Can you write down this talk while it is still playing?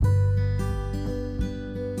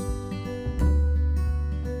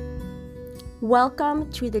Welcome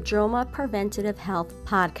to the JOMA Preventative Health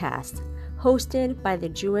Podcast, hosted by the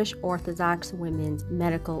Jewish Orthodox Women's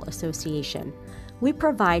Medical Association. We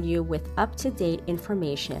provide you with up-to-date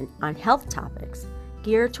information on health topics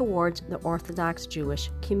geared towards the Orthodox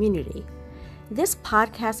Jewish community. This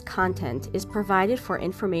podcast content is provided for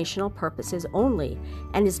informational purposes only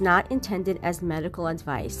and is not intended as medical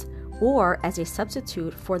advice or as a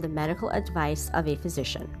substitute for the medical advice of a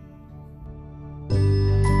physician.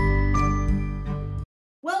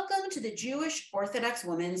 Welcome to the Jewish Orthodox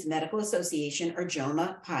Women's Medical Association, or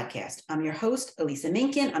JOMA podcast. I'm your host, Elisa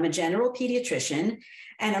Minkin. I'm a general pediatrician,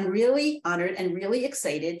 and I'm really honored and really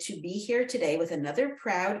excited to be here today with another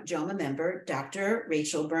proud JOMA member, Dr.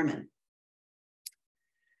 Rachel Berman.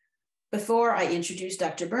 Before I introduce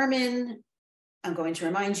Dr. Berman, I'm going to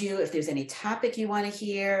remind you, if there's any topic you want to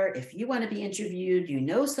hear, if you want to be interviewed, you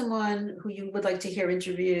know someone who you would like to hear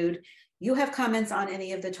interviewed, you have comments on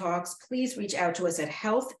any of the talks, please reach out to us at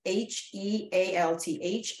health, HEALTH,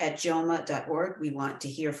 @joma.org. We want to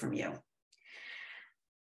hear from you.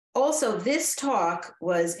 Also, this talk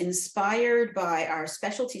was inspired by our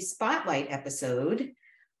Specialty Spotlight episode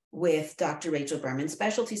with Dr. Rachel Berman.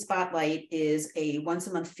 Specialty Spotlight is a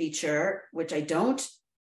once-a-month feature, which I don't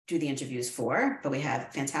do the interviews for, but we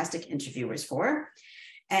have fantastic interviewers for.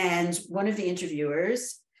 And one of the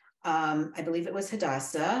interviewers, I believe it was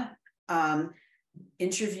Hadassah,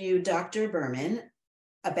 interviewed Dr. Berman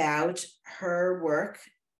about her work.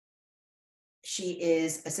 She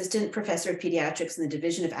is assistant professor of pediatrics in the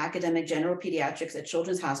Division of Academic General Pediatrics at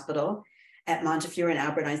Children's Hospital at Montefiore and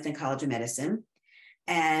Albert Einstein College of Medicine.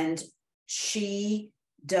 And she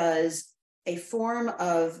does a form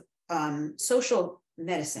of social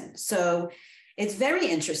medicine. So it's very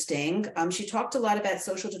interesting. She talked a lot about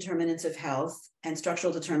social determinants of health and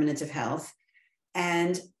structural determinants of health.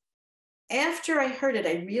 And after I heard it,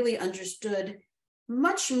 I really understood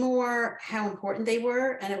much more how important they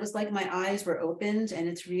were. And it was like my eyes were opened, and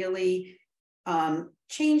it's really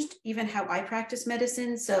changed even how I practice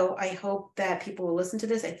medicine. So I hope that people will listen to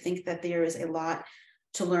this. I think that there is a lot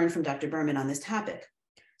to learn from Dr. Berman on this topic.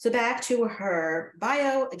 So back to her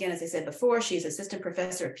bio. Again, as I said before, she's assistant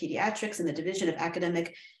professor of pediatrics in the Division of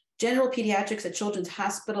Academic General Pediatrics at Children's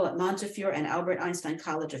Hospital at Montefiore and Albert Einstein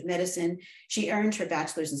College of Medicine. She earned her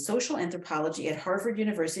bachelor's in social anthropology at Harvard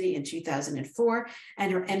University in 2004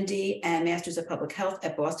 and her MD and master's of public health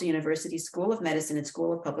at Boston University School of Medicine and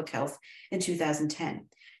School of Public Health in 2010.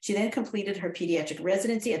 She then completed her pediatric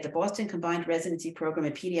residency at the Boston Combined Residency Program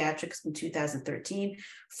in Pediatrics in 2013,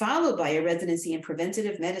 followed by a residency in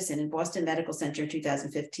preventative medicine in Boston Medical Center in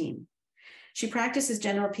 2015. She practices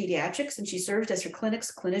general pediatrics, and she served as her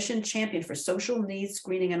clinic's clinician champion for social needs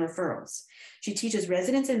screening and referrals. She teaches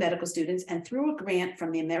residents and medical students, and through a grant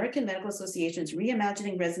from the American Medical Association's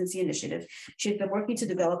Reimagining Residency Initiative, she has been working to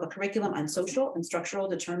develop a curriculum on social and structural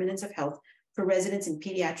determinants of health for residents in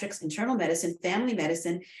pediatrics, internal medicine, family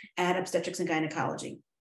medicine, and obstetrics and gynecology.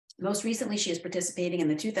 Most recently, she is participating in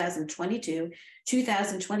the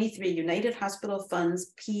 2022-2023 United Hospital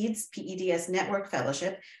Funds PEDS Network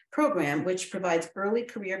Fellowship program, which provides early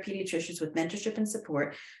career pediatricians with mentorship and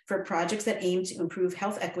support for projects that aim to improve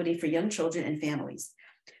health equity for young children and families.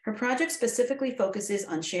 Her project specifically focuses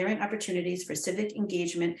on sharing opportunities for civic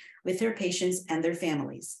engagement with her patients and their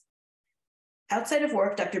families. Outside of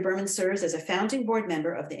work, Dr. Berman serves as a founding board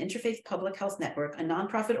member of the Interfaith Public Health Network, a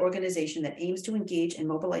nonprofit organization that aims to engage and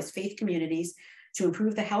mobilize faith communities to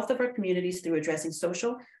improve the health of our communities through addressing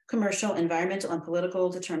social, commercial, environmental, and political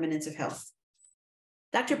determinants of health.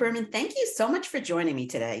 Dr. Berman, thank you so much for joining me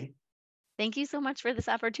today. Thank you so much for this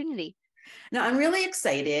opportunity. Now, I'm really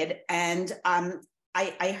excited, and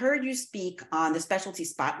I heard you speak on the Specialty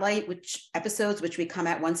Spotlight, which we come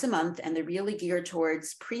out once a month, and they're really geared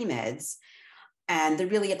towards pre-meds. And they're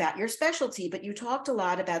really about your specialty, but you talked a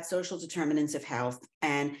lot about social determinants of health.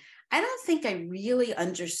 And I don't think I really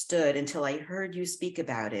understood until I heard you speak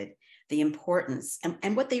about it, the importance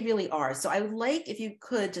and what they really are. So I would like, if you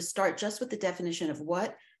could, to start just with the definition of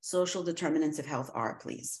what social determinants of health are,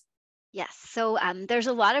 please. Yes. So there's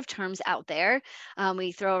a lot of terms out there.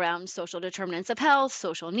 We throw around social determinants of health,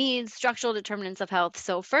 social needs, structural determinants of health.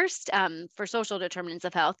 So first, for social determinants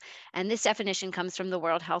of health, and this definition comes from the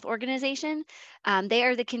World Health Organization, they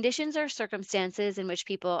are the conditions or circumstances in which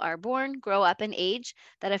people are born, grow up, and age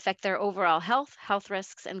that affect their overall health, health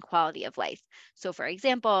risks, and quality of life. So for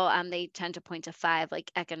example, they tend to point to 5,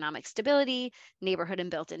 like economic stability, neighborhood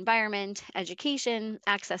and built environment, education,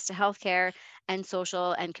 access to healthcare, and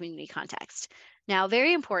social and community context. Now,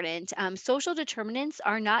 very important, social determinants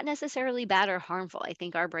are not necessarily bad or harmful. I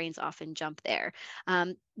think our brains often jump there.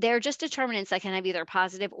 They're just determinants that can have either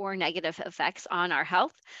positive or negative effects on our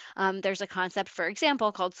health. There's a concept, for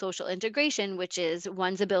example, called social integration, which is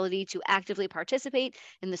one's ability to actively participate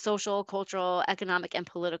in the social, cultural, economic, and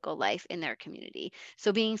political life in their community.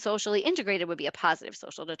 So, being socially integrated would be a positive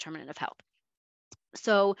social determinant of health.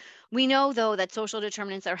 So we know, though, that social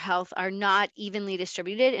determinants of health are not evenly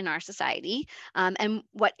distributed in our society. And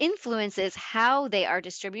what influences how they are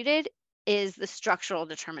distributed is the structural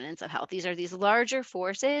determinants of health. These are these larger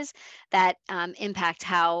forces that impact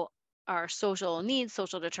how our social needs,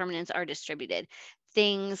 social determinants are distributed.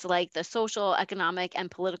 Things like the social, economic, and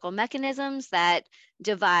political mechanisms that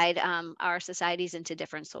divide our societies into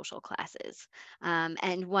different social classes.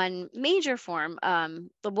 And one major form,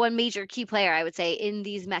 the one major key player, I would say, in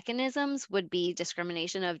these mechanisms would be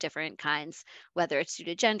discrimination of different kinds, whether it's due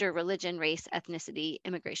to gender, religion, race, ethnicity,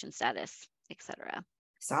 immigration status, etc.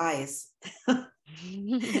 Size.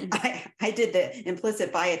 I did the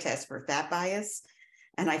implicit bias test for fat bias,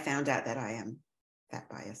 and I found out that I am fat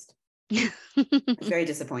biased. I was very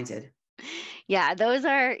disappointed. Those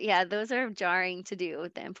are jarring to do,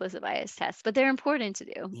 the implicit bias test, but they're important to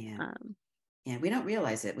do. Yeah, we don't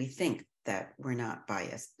realize it. We think that we're not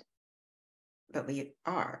biased, but we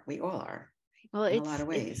are. We all are. Well, in a lot of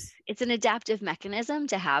ways. It's an adaptive mechanism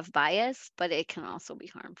to have bias, but it can also be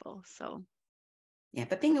harmful. So yeah,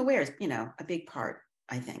 but being aware is, a big part,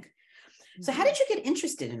 I think. So how did you get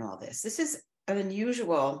interested in all this? This is an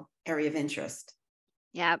unusual area of interest.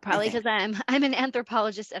 Yeah, probably because I'm an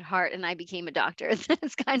anthropologist at heart, and I became a doctor.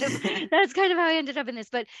 That's kind of how I ended up in this.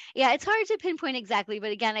 But yeah, it's hard to pinpoint exactly.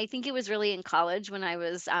 But again, I think it was really in college when I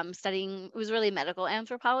was studying. It was really medical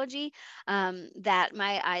anthropology that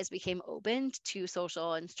my eyes became opened to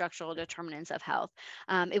social and structural determinants of health.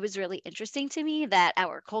 It was really interesting to me that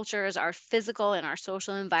our cultures, our physical and our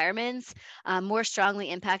social environments, more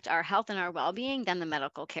strongly impact our health and our well-being than the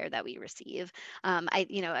medical care that we receive. I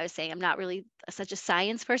was saying I'm not really such a science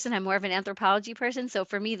person. I'm more of an anthropology person. So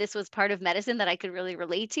for me, this was part of medicine that I could really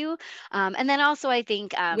relate to. And then also, I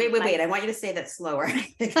think wait. I want you to say that slower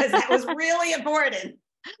because that was really important.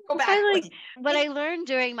 Go back. What I learned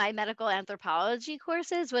during my medical anthropology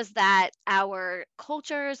courses was that our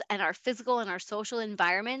cultures and our physical and our social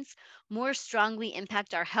environments more strongly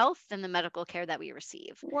impact our health than the medical care that we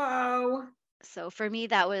receive. Whoa. So for me,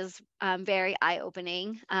 that was very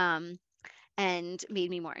eye-opening. And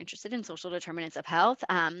made me more interested in social determinants of health.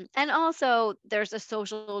 And also, there's a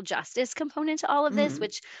social justice component to all of this,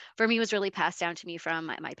 which for me was really passed down to me from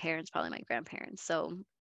my parents, probably my grandparents. So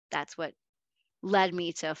that's what led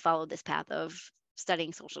me to follow this path of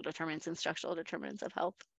studying social determinants and structural determinants of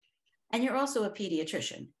health. And you're also a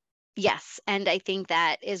pediatrician. Yes. And I think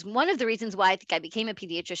that is one of the reasons why I think I became a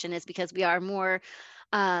pediatrician, is because we are more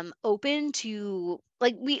open to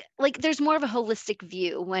there's more of a holistic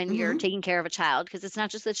view when you're taking care of a child, because it's not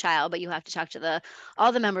just the child, but you have to talk to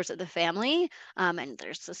all the members of the family, and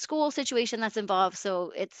there's a school situation that's involved,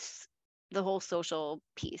 so it's the whole social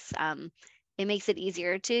piece. It makes it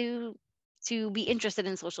easier to be interested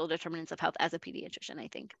in social determinants of health as a pediatrician, I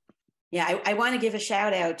think. Yeah, I want to give a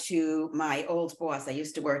shout out to my old boss. I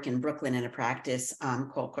used to work in Brooklyn in a practice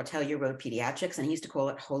called Cordelia Road Pediatrics, and he used to call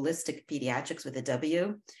it Wholistic Pediatrics with a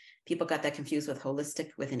W. People got that confused with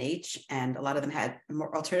holistic with an H, and a lot of them had a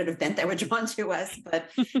more alternative bent that were drawn to us,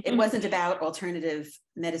 but it wasn't about alternative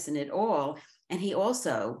medicine at all. And he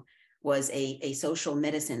also was a social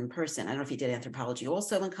medicine person. I don't know if he did anthropology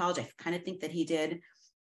also in college. I kind of think that he did.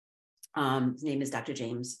 His name is Dr.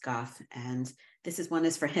 James Goff, and one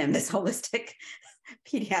is for him, this holistic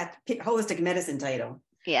medicine title.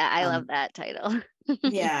 Yeah, I love that title.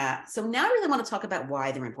 Yeah. So now I really want to talk about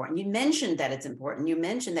why they're important. You mentioned that it's important. You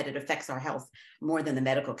mentioned that it affects our health more than the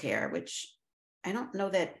medical care, which I don't know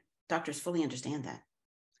that doctors fully understand that.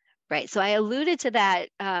 Right. So I alluded to that,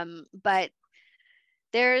 but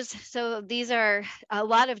these are a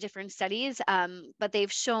lot of different studies, but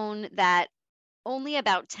they've shown that only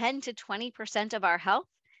about 10 to 20% of our health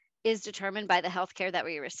is determined by the healthcare that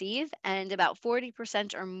we receive, and about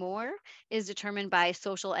 40% or more is determined by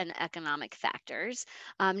social and economic factors.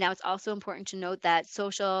 Now, it's also important to note that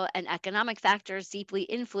social and economic factors deeply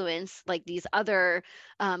influence these other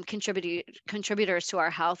contributors to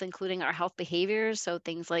our health, including our health behaviors. So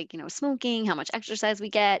things like, smoking, how much exercise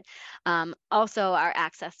we get. Also, our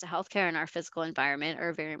access to healthcare and our physical environment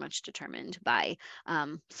are very much determined by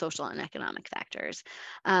social and economic factors.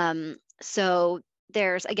 So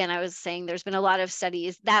I was saying there's been a lot of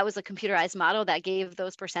studies. That was a computerized model that gave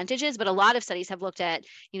those percentages, but a lot of studies have looked at,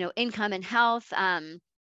 income and health,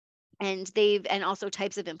 and also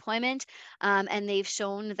types of employment. And they've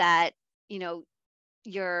shown that,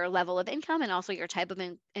 your level of income and also your type of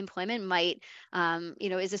employment might,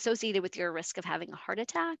 is associated with your risk of having a heart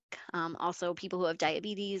attack. Also, people who have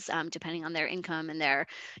diabetes, depending on their income and their,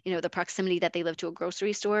 the proximity that they live to a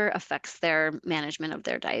grocery store affects their management of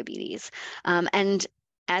their diabetes. And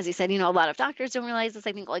as you said, a lot of doctors don't realize this.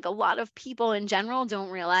 I think like a lot of people in general don't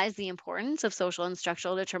realize the importance of social and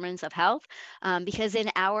structural determinants of health, because in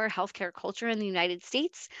our healthcare culture in the United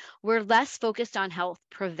States, we're less focused on health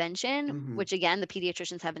prevention, Mm-hmm. which again, the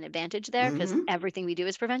pediatricians have an advantage there because Mm-hmm. everything we do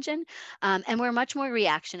is prevention. And we're much more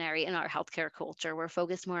reactionary in our healthcare culture. We're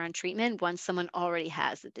focused more on treatment once someone already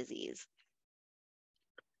has the disease.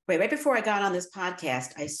 Right before I got on this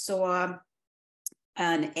podcast, I saw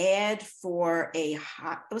an ad for it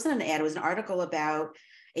wasn't an ad, it was an article about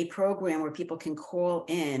a program where people can call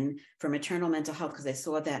in for maternal mental health because they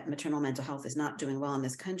saw that maternal mental health is not doing well in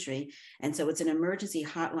this country. And so it's an emergency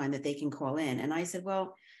hotline that they can call in. And I said,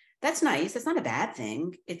 well, that's nice. That's not a bad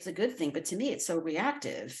thing. It's a good thing. But to me, it's so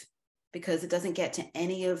reactive because it doesn't get to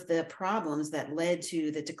any of the problems that led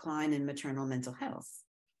to the decline in maternal mental health.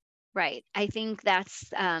 Right. I think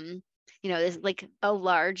that's, there's like a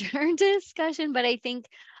larger discussion, but I think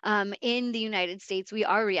in the United States, we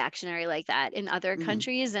are reactionary like that. In other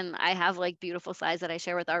countries, and I have like beautiful slides that I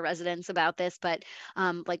share with our residents about this, but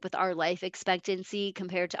like with our life expectancy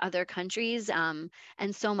compared to other countries, and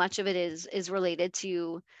so much of it is related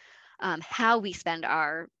to how we spend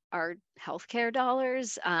our healthcare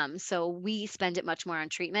dollars. So we spend it much more on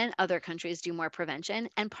treatment. Other countries do more prevention.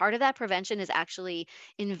 And part of that prevention is actually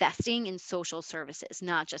investing in social services,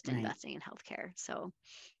 not just Right. investing in healthcare. So,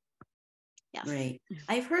 yes. Right.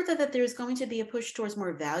 I've heard that there's going to be a push towards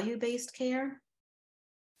more value-based care.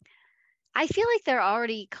 I feel like there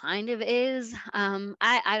already kind of is.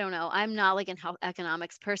 I don't know. I'm not like an health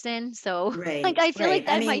economics person. So Right. like I feel Right. like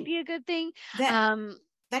that might be a good thing.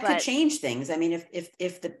 That could But change things. I mean,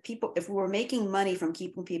 if we're making money from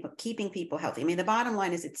keeping people healthy, I mean, the bottom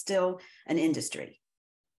line is it's still an industry.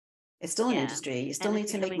 It's still an yeah, industry. You still and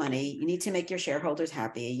it's need to make becoming money. You need to make your shareholders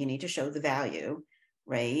happy. You need to show the value,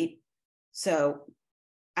 right? So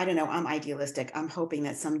I don't know. I'm idealistic. I'm hoping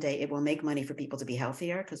that someday it will make money for people to be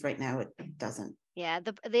healthier because right now it doesn't. Yeah,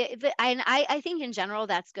 and I think in general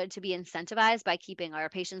that's good to be incentivized by keeping our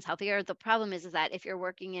patients healthier. The problem is that if you're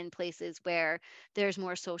working in places where there's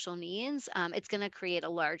more social needs, it's going to create a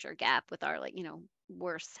larger gap with our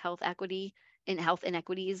worse health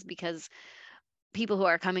inequities, because people who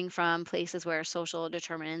are coming from places where social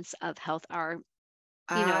determinants of health are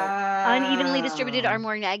unevenly distributed are Oh,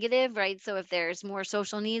 more negative, right? So if there's more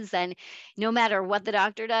social needs, then no matter what the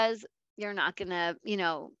doctor does, you're not gonna,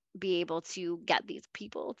 be able to get these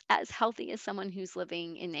people as healthy as someone who's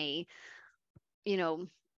living in a, you know,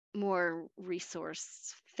 more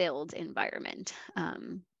resource filled environment.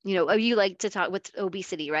 You like to talk with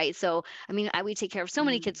obesity, right? So, I mean, we take care of so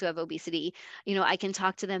many kids who have obesity. I can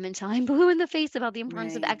talk to them until I'm blue in the face about the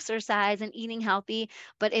importance of right. exercise and eating healthy.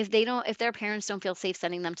 But if their parents don't feel safe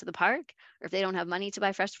sending them to the park, or if they don't have money to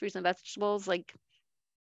buy fresh fruits and vegetables, like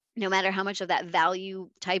no matter how much of that value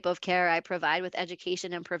type of care I provide with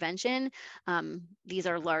education and prevention, these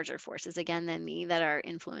are larger forces again than me that are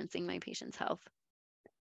influencing my patient's health.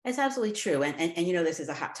 It's absolutely true. And this is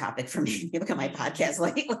a hot topic for me. You look at my podcast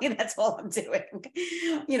lately, that's all I'm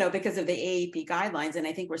doing, because of the AAP guidelines. And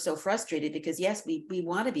I think we're so frustrated because yes, we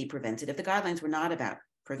want to be preventative. The guidelines were not about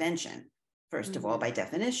prevention, first of all, by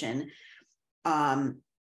definition.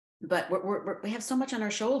 But we have so much on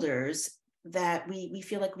our shoulders that we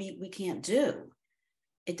feel like we can't do.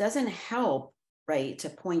 It doesn't help, right, to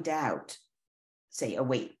point out, say,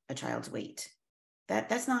 a child's weight.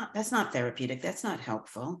 That's not therapeutic. That's not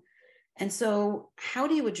helpful. And so how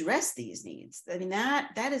do you address these needs? I mean,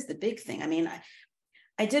 that is the big thing. I mean,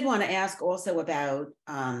 I did want to ask also about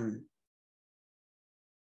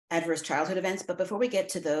adverse childhood events, but before we get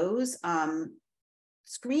to those,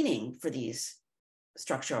 screening for these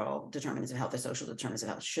structural determinants of health or social determinants of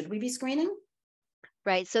health, should we be screening?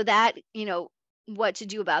 Right. So that, what to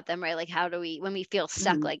do about them, right? Like how do we, when we feel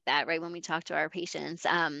stuck like that, right? When we talk to our patients,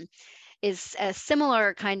 is a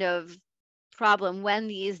similar kind of problem when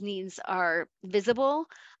these needs are visible,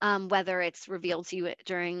 whether it's revealed to you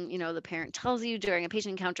during, the parent tells you during a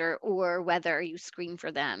patient encounter, or whether you screen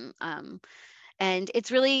for them. And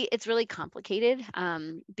it's really complicated,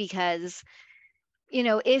 because,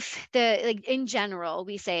 if in general,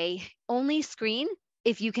 we say only screen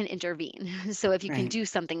if you can intervene. So if you can Right. do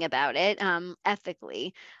something about it,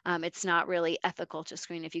 ethically, it's not really ethical to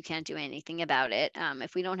screen if you can't do anything about it.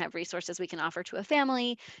 If we don't have resources we can offer to a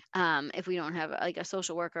family, if we don't have like a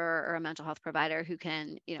social worker or a mental health provider who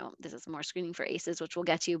can, this is more screening for ACEs, which we'll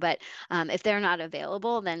get to, but if they're not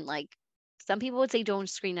available, then like some people would say don't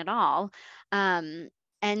screen at all. Um,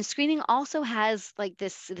 and screening also has like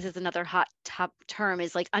this is another hot top term,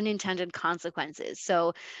 is like unintended consequences.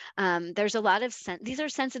 So there's a lot of these are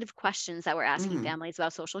sensitive questions that we're asking Mm-hmm. families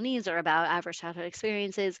about social needs or about adverse childhood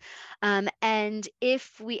experiences. And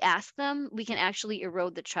if we ask them, we can actually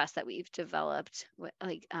erode the trust that we've developed with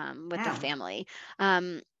the Wow. family.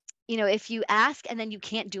 Um, if you ask and then you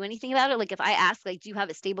can't do anything about it, like if I ask, like, do you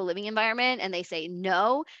have a stable living environment? And they say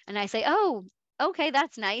no, and I say, oh, okay,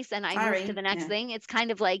 that's nice, and I move to Sorry. the next Yeah. thing. It's kind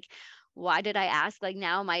of like, why did I ask? Like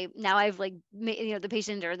now I've like the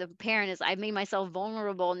patient or the parent is, I've made myself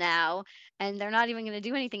vulnerable now, and they're not even going to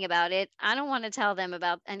do anything about it. I don't want to tell them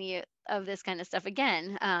about any of this kind of stuff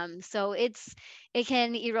again. So it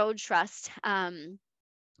can erode trust. And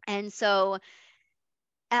so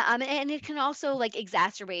and it can also like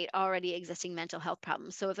exacerbate already existing mental health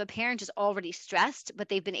problems. So if a parent is already stressed, but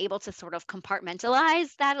they've been able to sort of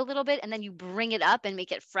compartmentalize that a little bit, and then you bring it up and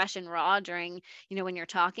make it fresh and raw during, when you're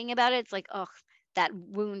talking about it, it's like, oh, that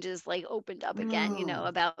wound is like opened up again, Mm.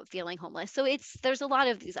 about feeling homeless. So there's a lot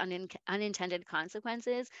of these unintended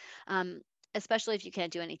consequences, especially if you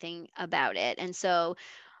can't do anything about it. And so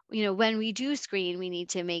when we do screen, we need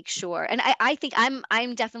to make sure. And I think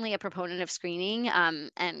I'm definitely a proponent of screening.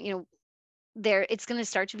 And there it's going to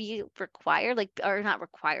start to be required, like, or not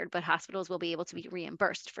required, but hospitals will be able to be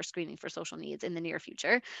reimbursed for screening for social needs in the near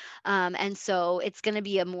future. And so it's going to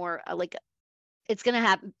be it's going to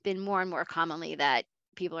happen more and more commonly that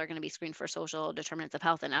people are going to be screened for social determinants of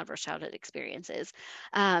health and adverse childhood experiences.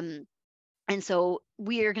 Um, and so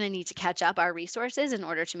we are going to need to catch up our resources in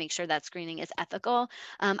order to make sure that screening is ethical.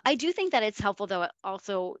 I do think that it's helpful, though,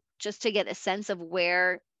 also just to get a sense of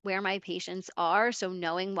where my patients are. So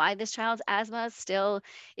knowing why this child's asthma still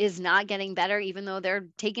is not getting better, even though they're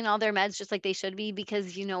taking all their meds just like they should be,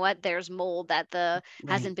 because you know what, there's mold that Right.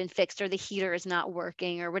 hasn't been fixed, or the heater is not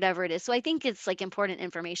working, or whatever it is. So I think it's like important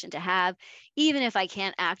information to have, even if I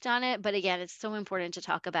can't act on it. But again, it's so important to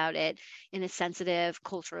talk about it in a sensitive,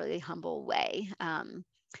 culturally humble way.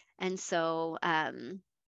 And so,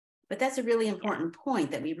 But that's a really yeah. important point,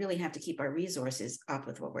 that we really have to keep our resources up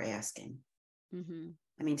with what we're asking. Hmm.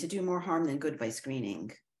 I mean, to do more harm than good by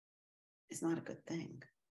screening is not a good thing.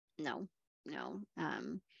 No, no.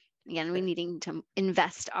 Again, we But needing to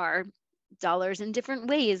invest our dollars in different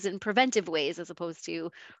ways, in preventive ways, as opposed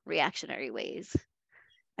to reactionary ways.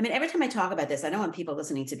 I mean, every time I talk about this, I don't want people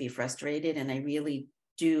listening to be frustrated, and I really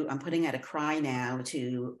do. I'm putting out a cry now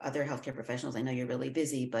to other healthcare professionals. I know you're really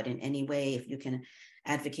busy, but in any way, if you can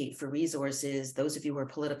advocate for resources, those of you who are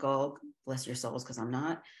political, bless your souls, because I'm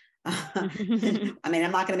not. I mean,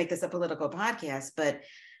 I'm not going to make this a political podcast, but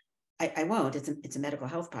I won't. It's a medical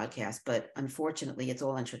health podcast, but unfortunately, it's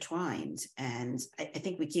all intertwined. And I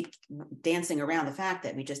think we keep dancing around the fact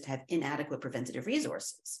that we just have inadequate preventative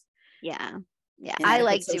resources, Yeah. Yeah. I inadequate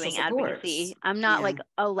like social doing supports. advocacy. I'm not Yeah. like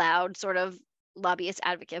a loud sort of lobbyist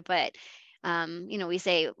advocate, but we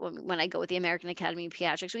say when I go with the American Academy of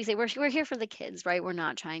Pediatrics, we say we're here for the kids, right? We're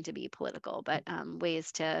not trying to be political, but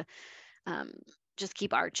ways to um, just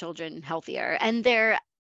keep our children healthier. And there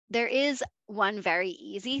is one very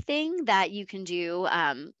easy thing that you can do,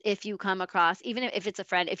 if you come across, even if it's a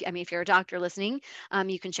friend. If you're a doctor listening,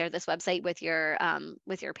 you can share this website with your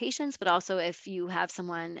patients. But also, if you have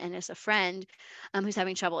someone and it's a friend who's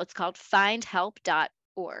having trouble, it's called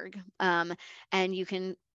findhelp.org, and you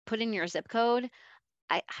can put in your zip code.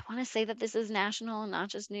 I want to say that this is national, not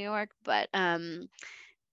just New York, but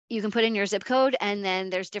you can put in your zip code, and then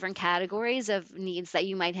there's different categories of needs that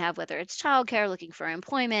you might have, whether it's childcare, looking for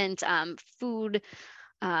employment, food,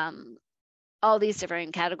 um, all these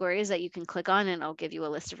different categories that you can click on, and it'll give you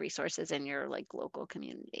a list of resources in your like local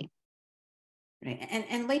community. Right.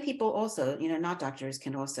 And lay people also, not doctors,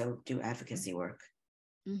 can also do advocacy work.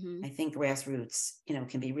 Mm-hmm. I think grassroots,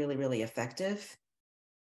 can be really, really effective.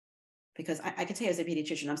 Because I can tell you, as a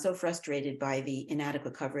pediatrician, I'm so frustrated by the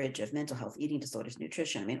inadequate coverage of mental health, eating disorders,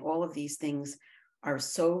 nutrition. I mean, all of these things are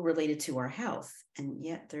so related to our health, and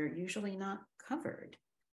yet they're usually not covered.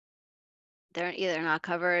 They're either not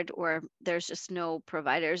covered, or there's just no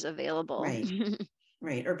providers available. Right.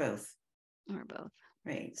 Right. Or both. Or both.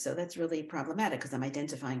 Right. So that's really problematic, because I'm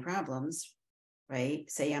identifying problems, right?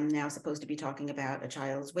 Say I'm now supposed to be talking about a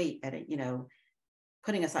child's weight at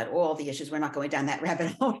putting aside all the issues, we're not going down that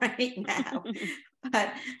rabbit hole right now.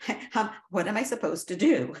 But what am I supposed to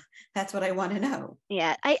do? That's what I want to know.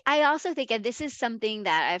 Yeah, I also think, and this is something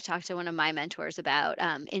that I've talked to one of my mentors about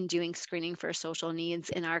in doing screening for social needs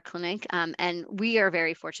in our clinic. And we are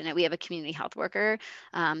very fortunate. We have a community health worker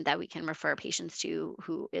that we can refer patients to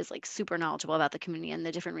who is like super knowledgeable about the community and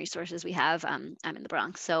the different resources we have. I'm in the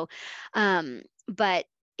Bronx. So, but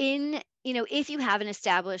if you have an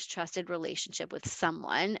established trusted relationship with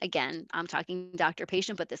someone, again, I'm talking doctor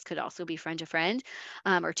patient, but this could also be friend to friend,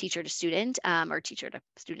 or teacher to student, or teacher to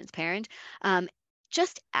student's parent. Um,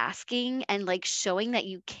 just asking and like showing that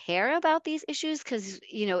you care about these issues, because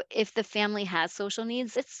if the family has social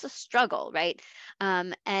needs, it's a struggle, right?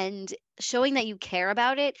 And showing that you care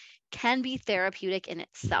about it can be therapeutic in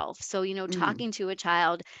itself. So talking to a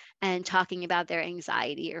child and talking about their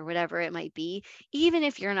anxiety or whatever it might be, even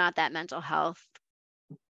if you're not that mental health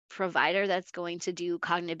provider that's going to do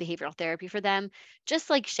cognitive behavioral therapy for them, just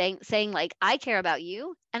like saying like, I care about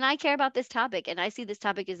you and I care about this topic and I see this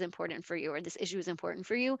topic is important for you or this issue is important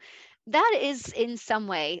for you, that is in some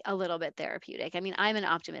way a little bit therapeutic. I mean, I'm an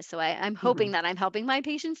optimist, so I'm hoping that I'm helping my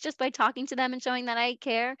patients just by talking to them and showing that I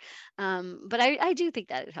care. But I do think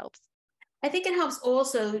that it helps. I think it helps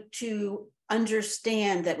also to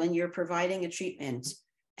understand that when you're providing a treatment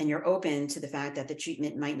and you're open to the fact that the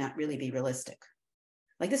treatment might not really be realistic.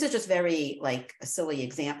 Like, this is just very like a silly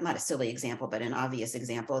example, not a silly example, but an obvious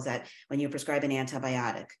example is that when you prescribe an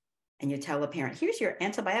antibiotic and you tell a parent, here's your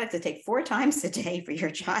antibiotic to take 4 times a day for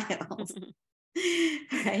your child,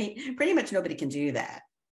 right? Pretty much nobody can do that.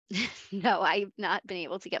 No, I've not been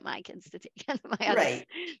able to get my kids to take antibiotics. Right.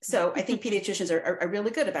 So I think pediatricians are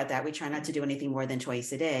really good about that. We try not to do anything more than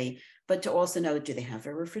twice a day, but to also know, do they have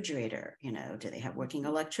a refrigerator? Do they have working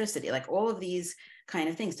electricity? Like all of these kind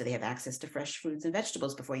of things. Do they have access to fresh fruits and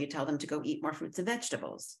vegetables before you tell them to go eat more fruits and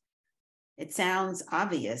vegetables? It sounds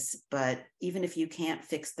obvious, but even if you can't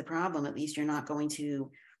fix the problem, at least you're not going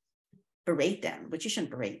to berate them, which you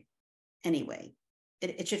shouldn't berate anyway.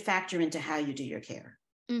 It should factor into how you do your care.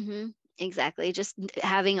 Mm-hmm. Exactly. Just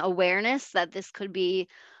having awareness that this could be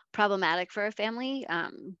problematic for a family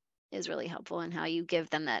is really helpful in how you give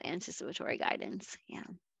them that anticipatory guidance. Yeah.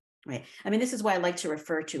 Right. I mean, this is why I like to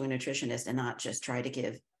refer to a nutritionist and not just try to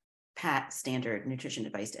give pat standard nutrition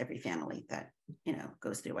advice to every family that,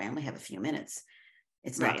 goes through. I only have a few minutes.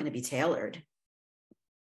 It's not going to be tailored.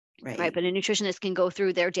 Right. But a nutritionist can go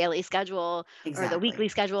through their daily schedule or the weekly Exactly.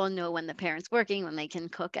 schedule and know when the parent's working, when they can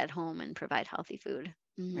cook at home and provide healthy food.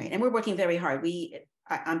 Mm-hmm. Right. And we're working very hard.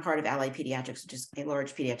 I'm part of Allied Pediatrics, which is a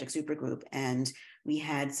large pediatric supergroup. And we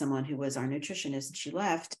had someone who was our nutritionist. She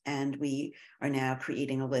left, and we are now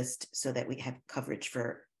creating a list so that we have coverage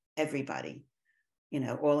for everybody.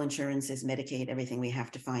 All insurances, Medicaid, everything. We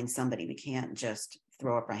have to find somebody. We can't just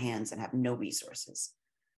throw up our hands and have no resources.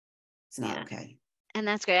 It's not okay. And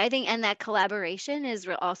that's great. I think, and that collaboration is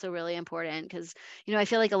also really important because, I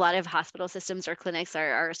feel like a lot of hospital systems or clinics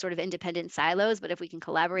are sort of independent silos, but if we can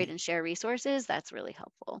collaborate and share resources, that's really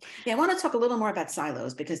helpful. Yeah, I want to talk a little more about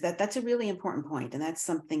silos because that's a really important point. And that's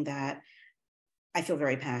something that I feel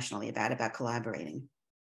very passionately about collaborating.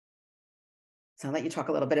 So I'll let you talk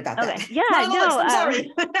a little bit about that. Yeah, I'm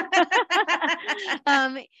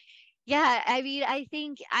sorry. Yeah, I mean, I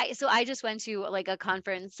think I just went to like a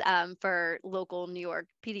conference for local New York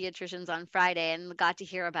pediatricians on Friday and got to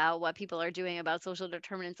hear about what people are doing about social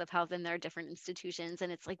determinants of health in their different institutions.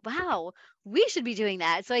 And it's like, wow, we should be doing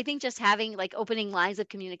that. So I think just having like opening lines of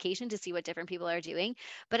communication to see what different people are doing.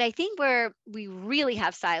 But I think where we really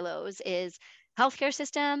have silos is healthcare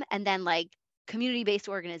system and then like community-based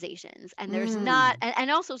organizations, and there's not, and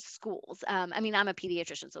also schools. I mean, I'm a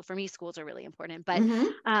pediatrician, so for me, schools are really important, but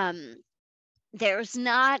there's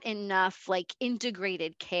not enough like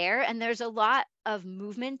integrated care, and there's a lot of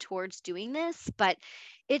movement towards doing this, but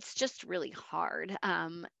it's just really hard.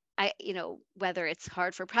 Whether it's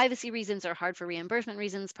hard for privacy reasons or hard for reimbursement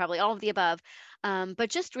reasons, probably all of the above. But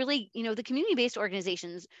just really, the community-based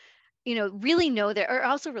organizations really know there are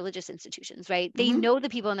also religious institutions, right? They know the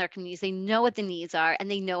people in their communities, they know what the needs are, and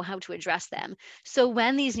they know how to address them. So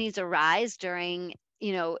when these needs arise during,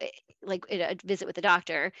 like a visit with a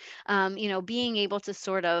doctor, being able to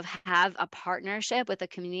sort of have a partnership with a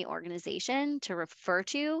community organization to refer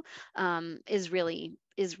to is really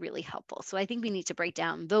helpful. So I think we need to break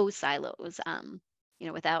down those silos,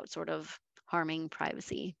 without sort of harming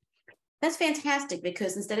privacy. That's fantastic,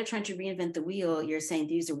 because instead of trying to reinvent the wheel, you're saying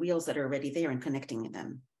these are wheels that are already there and connecting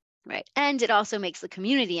them. Right. And it also makes the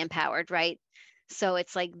community empowered, right? So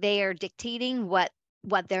it's like they are dictating what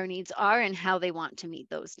their needs are and how they want to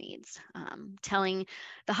meet those needs. Telling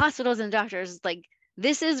the hospitals and doctors, like,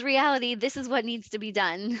 this is reality. This is what needs to be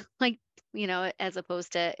done. Like, as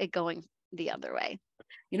opposed to it going the other way.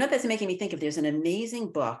 You know, that's making me think of, there's an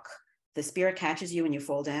amazing book, The Spirit Catches You When You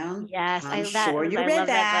Fall Down. Yes, I'm sure you I read love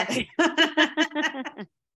that. that book.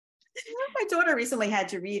 My daughter recently had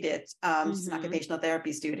to read it. She's an Mhm. occupational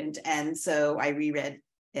therapy student. And so I reread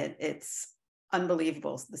it. It's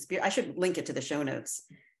unbelievable. The Spirit, I should link it to the show notes.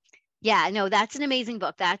 Yeah, no, that's an amazing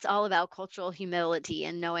book. That's all about cultural humility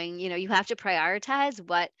and knowing, you have to prioritize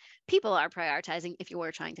what people are prioritizing if you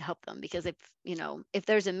are trying to help them. Because if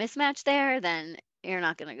there's a mismatch there, then you're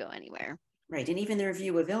not going to go anywhere. Right. And even their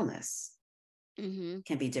view of illness Mm-hmm.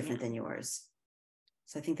 can be different than yours.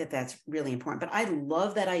 So I think that that's really important. But I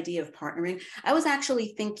love that idea of partnering. I was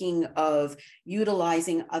actually thinking of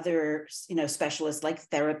utilizing other, specialists like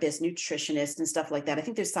therapists, nutritionists, and stuff like that. I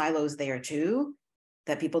think there's silos there too,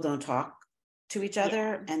 that people don't talk to each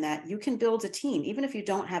other, and that you can build a team, even if you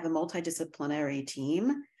don't have a multidisciplinary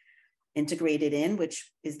team integrated in,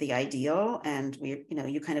 which is the ideal. And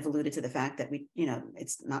you kind of alluded to the fact that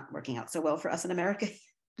it's not working out so well for us in America.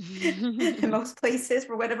 In most places,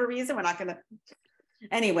 for whatever reason, we're not going to.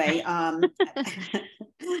 Anyway,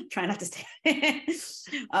 try not to stay.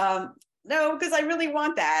 No, because I really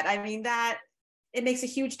want that. I mean, that it makes a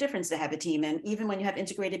huge difference to have a team. And even when you have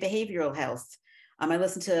integrated behavioral health, I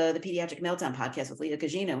listened to the Pediatric Meltdown podcast with Leah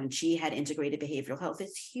Gagino, and she had integrated behavioral health.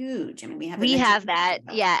 It's huge. I mean, we have that.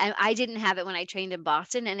 Yeah. And I didn't have it when I trained in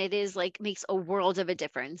Boston, and it is makes a world of a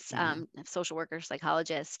difference. Social worker,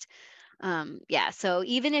 psychologist. Yeah. So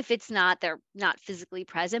even if they're not physically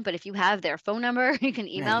present, but if you have their phone number, you can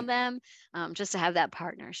email them, just to have that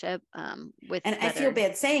partnership, with. And I feel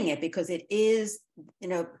bad saying it, because it is,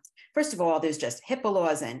 first of all, there's just HIPAA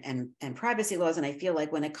laws and privacy laws. And I feel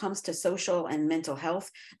like when it comes to social and mental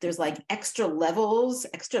health, there's extra levels,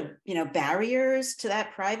 extra, barriers to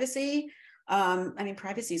that privacy. I mean,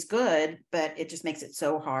 privacy is good, but it just makes it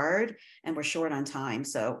so hard, and we're short on time.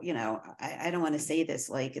 So, I don't want to say this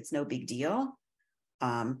like it's no big deal.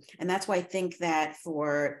 And that's why I think that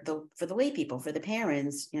for the lay people, for the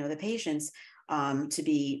parents, the patients, to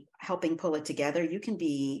be helping pull it together, you can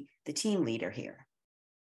be the team leader here.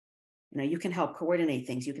 You can help coordinate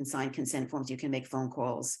things. You can sign consent forms. You can make phone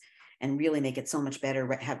calls and really make it so much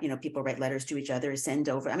better. Have, people write letters to each other, send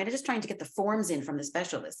over. I mean, just trying to get the forms in from the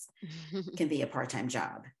specialists can be a part-time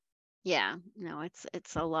job. Yeah, no,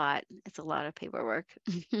 it's a lot. It's a lot of paperwork.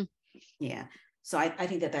 Yeah. So I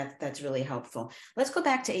think that's really helpful. Let's go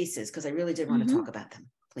back to ACEs, because I really did want to talk about them,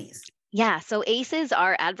 please. Yeah. So ACEs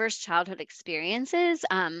are adverse childhood experiences.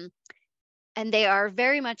 And they are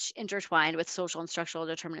very much intertwined with social and structural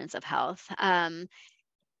determinants of health.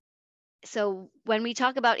 So when we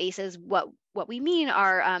talk about ACEs, what we mean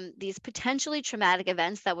are these potentially traumatic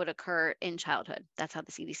events that would occur in childhood. That's how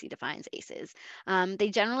the CDC defines ACEs. They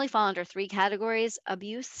generally fall under 3 categories: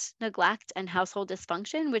 abuse, neglect, and household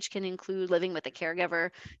dysfunction, which can include living with a caregiver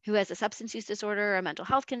who has a substance use disorder or a mental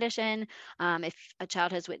health condition, if a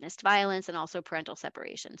child has witnessed violence, and also parental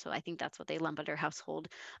separation. So I think that's what they lump under household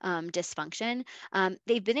dysfunction.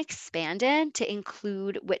 They've been expanded to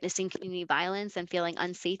include witnessing community violence and feeling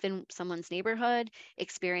unsafe in someone's neighborhood,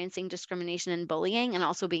 experiencing discrimination and bullying, and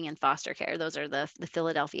also being in foster care. Those are the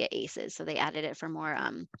Philadelphia ACEs. So they added it for more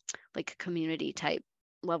community type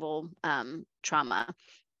level trauma.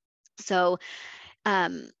 So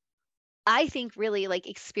I think really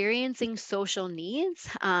experiencing social needs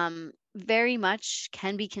very much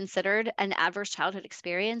can be considered an adverse childhood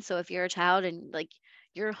experience. So if you're a child and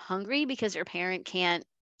you're hungry because your parent can't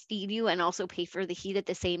feed you and also pay for the heat at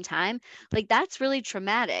the same time, that's really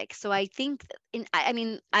traumatic. So I think I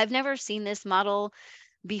mean, I've never seen this model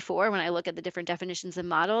before when I look at the different definitions and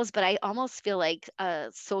models, but I almost feel like a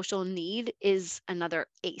social need is another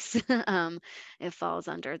ACE. It falls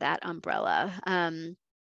under that umbrella.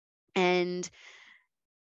 And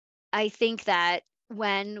I think that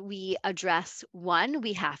when we address one,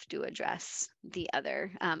 we have to address the other.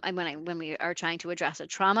 And when we are trying to address a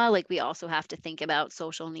trauma, we also have to think about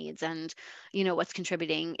social needs and what's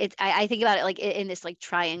contributing. I think about it in this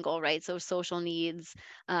triangle, right? So social needs,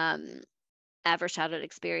 adverse childhood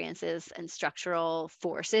experiences, and structural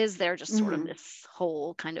forces. They're just sort of this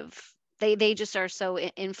whole kind of. They just are so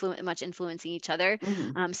much influencing each other.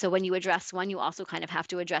 So when you address one, you also kind of have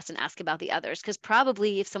to address and ask about the others, because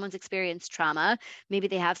probably if someone's experienced trauma, maybe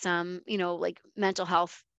they have some, mental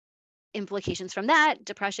health implications from that,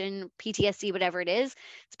 depression, PTSD, whatever it is.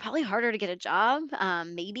 It's probably harder to get a job,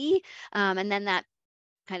 maybe. And then that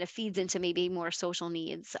kind of feeds into maybe more social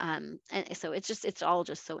needs. And so it's all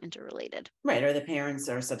just so interrelated. Right. Or the parents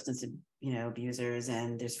are substance, abusers,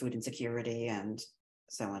 and there's food insecurity and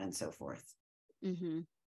so on and so forth. Mm-hmm.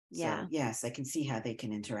 Yeah. So yes, I can see how they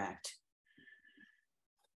can interact.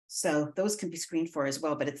 So those can be screened for as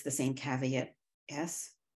well, but it's the same caveat.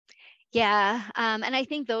 Yes. Yeah. And I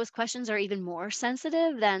think those questions are even more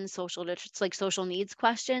sensitive than social needs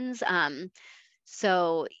questions.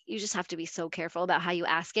 So you just have to be so careful about how you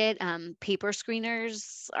ask it. Paper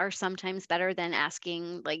screeners are sometimes better than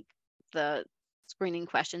asking like the screening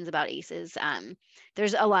questions about ACEs.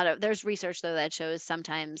 There's research though that shows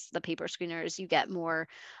sometimes the paper screeners, you get more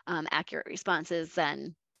accurate responses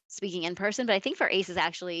than speaking in person. But I think for ACEs,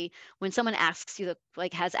 actually, when someone asks you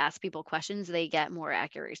has asked people questions, they get more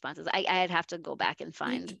accurate responses. I'd have to go back and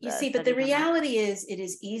find You the see, but the studies on that. reality is it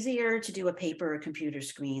is easier to do a paper or computer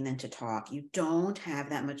screen than to talk. You don't have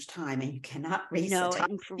that much time, and you cannot race the No, top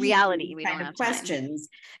in speed through reality, these we kind don't of have time. questions.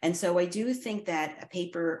 And so I do think that a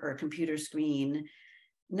paper or a computer screen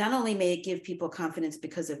not only may it give people confidence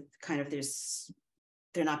because of kind of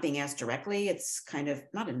they're not being asked directly. It's kind of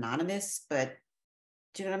not anonymous, but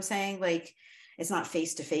do you know what I'm saying? Like, it's not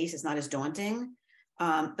face to face. It's not as daunting,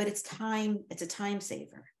 but it's time. It's a time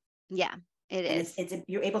saver. Yeah, it And is.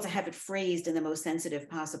 you're able to have it phrased in the most sensitive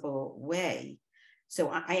possible way. So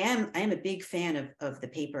I am a big fan of the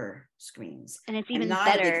paper screens. And it's I'm even not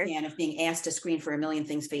a big better. fan of being asked to screen for a million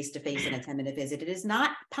things face to face in a 10-minute visit. It is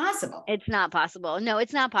not possible. It's not possible. No,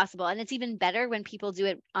 it's not possible. And it's even better when people do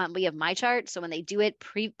it. We have my chart. So when they do it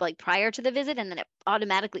prior to the visit and then it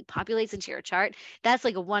automatically populates into your chart, that's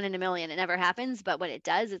like a 1 in a million. It never happens. But when it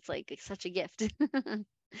does, it's such a gift.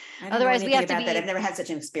 I don't know Otherwise, we anything have to about that. be I've never had such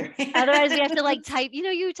an experience. Otherwise, we have to like type,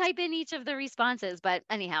 you type in each of the responses. But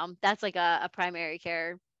anyhow, that's like a primary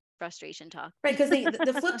care frustration talk. Right, because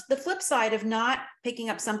the flip side of not picking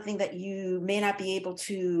up something that you may not be able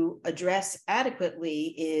to address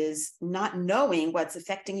adequately is not knowing what's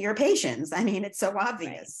affecting your patients. I mean, it's so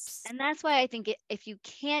obvious. And that's why I think if you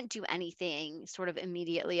can't do anything sort of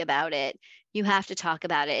immediately about it, you have to talk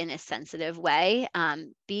about it in a sensitive way,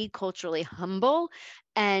 be culturally humble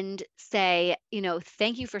and say,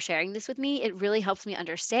 thank you for sharing this with me. It really helps me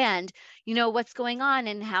understand, what's going on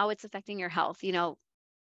and how it's affecting your health,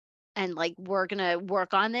 and like we're going to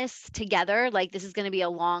work on this together. Like this is going to be a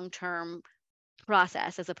long-term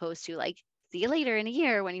process as opposed to like see you later in a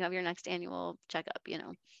year when you have your next annual checkup.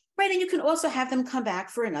 Right, and you can also have them come back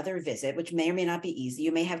for another visit, which may or may not be easy.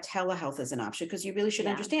 You may have telehealth as an option because you really should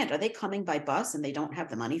Yeah. understand, are they coming by bus and they don't have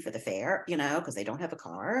the money for the fare, because they don't have a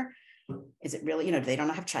car? Is it really, they don't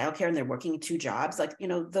have childcare and they're working 2 jobs? Like,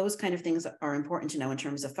 those kind of things are important to know in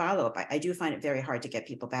terms of follow-up. I do find it very hard to get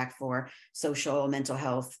people back for social, mental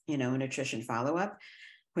health, nutrition follow-up,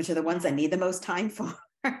 which are the ones I need the most time for.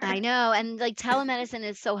 I know. And like telemedicine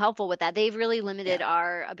is so helpful with that. They've really limited Yeah.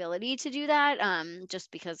 our ability to do that,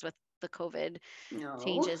 just because with the COVID No.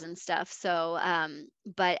 changes and stuff. So,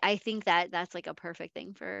 but I think that that's like a perfect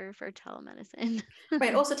thing for telemedicine.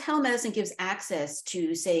 Right. Also, telemedicine gives access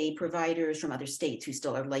to, say, providers from other states who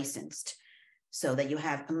still are licensed, so that you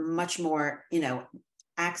have much more,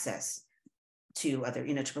 access to other,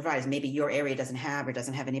 to providers. Maybe your area doesn't have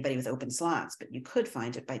anybody with open slots, but you could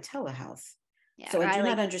find it by telehealth. Yeah. So Or I do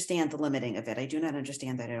not understand the limiting of it. I do not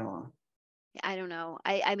understand that at all. I don't know.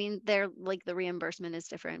 I mean, they're like the reimbursement is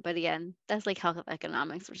different, but again, that's like health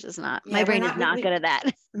economics, which is not, my Yeah, brain is not good at that.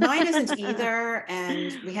 Mine isn't either,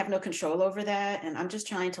 and we have no control over that. And I'm just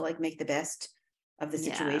trying to like make the best of the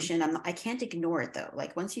Yeah. situation. I can't ignore it though.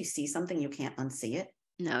 Like once you see something, you can't unsee it.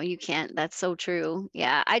 No, you can't. That's so true.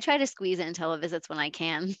 Yeah, I try to squeeze in televisits when I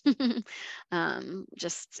can.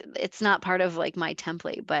 Just it's not part of like my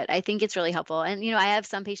template, but I think it's really helpful. And I have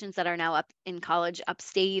some patients that are now up in college,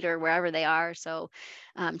 upstate or wherever they are, so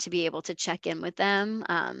to be able to check in with them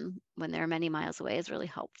when they're many miles away is really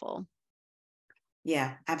helpful.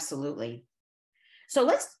 Yeah, absolutely. So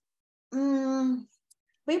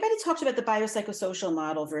we already talked about the biopsychosocial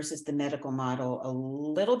model versus the medical model a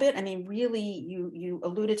little bit. I mean, really, you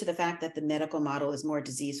alluded to the fact that the medical model is more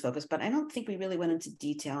disease focused, but I don't think we really went into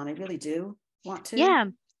detail, and I really do want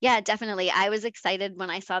to. Yeah, definitely. I was excited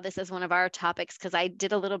when I saw this as one of our topics because I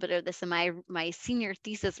did a little bit of this in my senior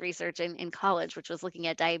thesis research in college, which was looking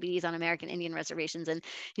at diabetes on American Indian reservations and,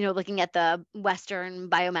 looking at the Western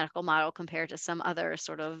biomedical model compared to some other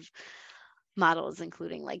sort of models,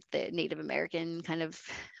 including like the Native American kind of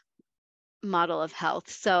model of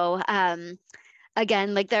health. So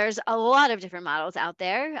again, like there's a lot of different models out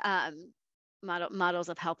there. models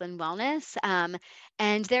of health and wellness.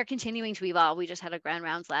 And they're continuing to evolve. We just had a grand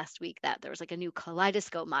rounds last week that there was like a new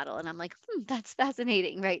kaleidoscope model. And I'm like, that's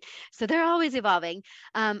fascinating, right? So they're always evolving.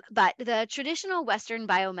 But the traditional Western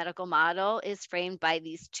biomedical model is framed by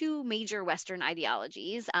these two major Western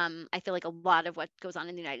ideologies. I feel like a lot of what goes on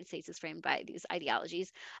in the United States is framed by these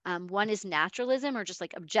ideologies. One is naturalism, or just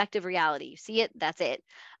like objective reality. You see it, that's it.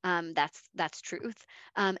 That's truth.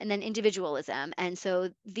 And then individualism. And so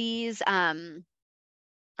these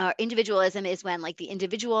individualism is when like the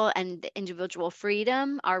individual and the individual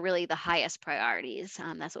freedom are really the highest priorities.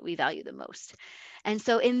 That's what we value the most. And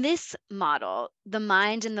so in this model, the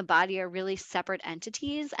mind and the body are really separate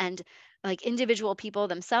entities, and like individual people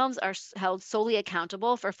themselves are held solely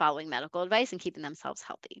accountable for following medical advice and keeping themselves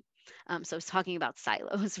healthy. So it's talking about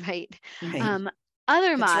silos, right? Right. Um,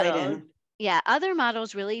 other Fits right models, in. yeah, other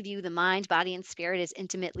models really view the mind, body, and spirit as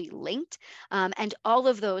intimately linked. And all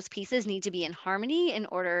of those pieces need to be in harmony in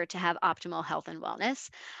order to have optimal health and wellness.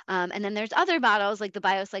 And then there's other models like the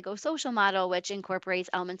biopsychosocial model, which incorporates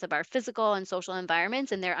elements of our physical and social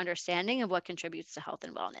environments and their understanding of what contributes to health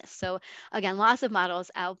and wellness. So, again, lots of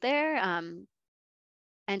models out there.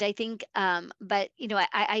 And I think, but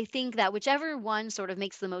I think that whichever one sort of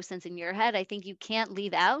makes the most sense in your head, I think you can't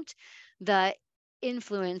leave out the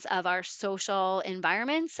influence of our social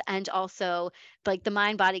environments, and also like the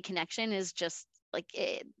mind body connection is just like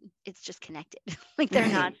it's just connected. Like they're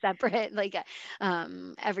not Right. separate. Like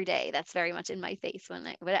every day, that's very much in my face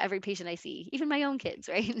when every patient I see, even my own kids,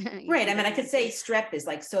 right? You Right. see I mean, that I in could my say kids. strep is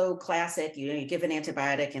like so classic. You give an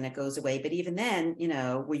antibiotic and it goes away. But even then,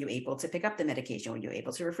 were you able to pick up the medication? Were you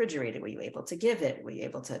able to refrigerate it? Were you able to give it? Were you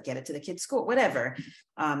able to get it to the kid's school? Whatever.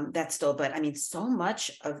 That's still, but I mean, so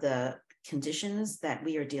much of the conditions that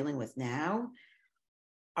we are dealing with now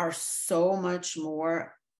are so much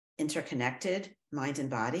more interconnected, mind and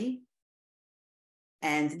body.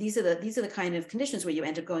 And these are the kind of conditions where you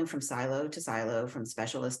end up going from silo to silo, from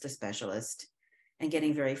specialist to specialist, and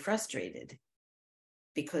getting very frustrated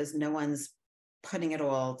because no one's putting it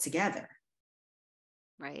all together.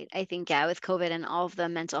 Right. I think, yeah, with COVID and all of the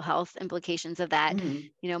mental health implications of that,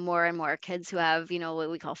 Mm-hmm. more and more kids who have,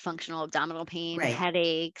 what we call functional abdominal pain, Right.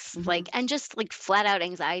 headaches, Mm-hmm. like, and just like flat out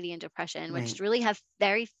anxiety and depression, which Right. really have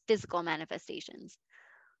very physical manifestations.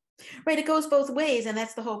 Right. It goes both ways. And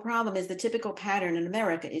that's the whole problem. Is the typical pattern in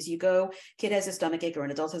America is you go, kid has a stomach ache or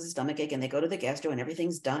an adult has a stomach ache, and they go to the gastro and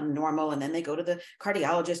everything's done normal. And then they go to the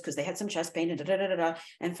cardiologist because they had some chest pain and da, da, da, da, da.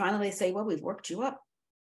 And finally they say, well, we've worked you up.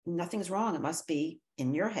 Nothing's wrong. It must be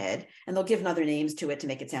in your head. And they'll give other names to it to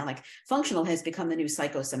make it sound like functional has become the new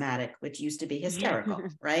psychosomatic, which used to be Yeah. hysterical,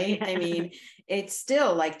 right? Yeah. I mean, it's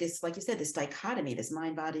still like this, like you said, this dichotomy, this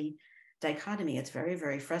mind body dichotomy. It's very,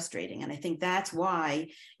 very frustrating. And I think that's why,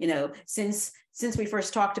 since we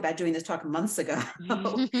first talked about doing this talk months ago,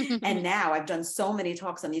 and now I've done so many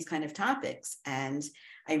talks on these kind of topics, and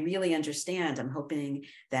I really understand. I'm hoping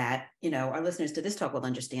that, our listeners to this talk will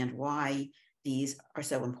understand why these are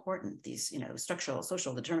so important, these, structural,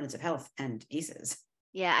 social determinants of health and ACEs.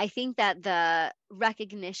 Yeah, I think that the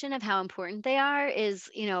recognition of how important they are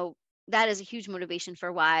is, that is a huge motivation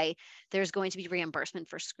for why there's going to be reimbursement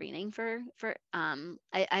for screening for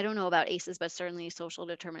I don't know about ACEs, but certainly social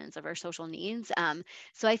determinants of our social needs.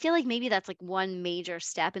 So I feel like maybe that's like one major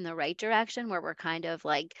step in the right direction, where we're kind of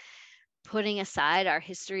like putting aside our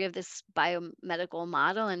history of this biomedical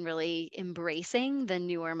model and really embracing the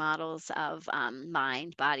newer models of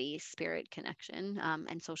mind, body, spirit connection,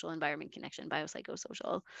 and social environment connection,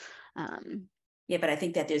 biopsychosocial. Um, Yeah, but I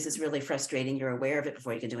think that there's this really frustrating, you're aware of it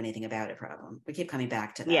before you can do anything about it problem. We keep coming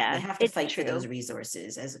back to that. We yeah, have to it's fight for those true.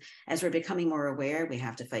 resources. As we're becoming more aware, we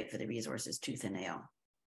have to fight for the resources tooth and nail.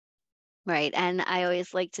 Right. And I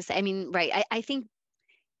always like to say, I mean, right. I think,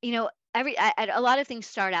 a lot of things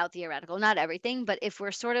start out theoretical, not everything, but if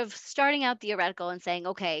we're sort of starting out theoretical and saying,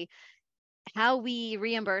 okay, how we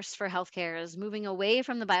reimburse for healthcare is moving away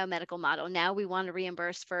from the biomedical model. Now we want to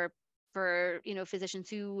reimburse for physicians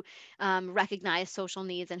who recognize social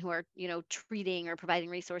needs and who are treating or providing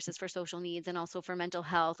resources for social needs, and also for mental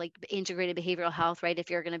health, like integrated behavioral health, right? If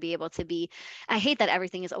you're going to be able to be, I hate that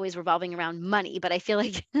everything is always revolving around money, but I feel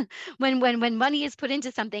like when money is put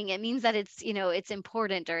into something, it means that it's it's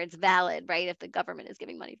important or it's valid, right? If the government is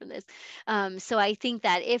giving money from this. So I think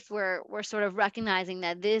that if we're sort of recognizing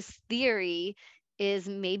that this theory is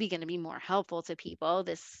maybe going to be more helpful to people,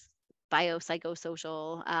 this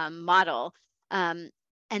biopsychosocial model, um,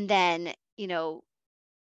 and then it'll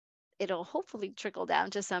hopefully trickle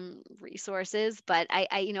down to some resources. But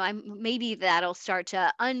I'm maybe that'll start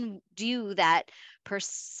to undo that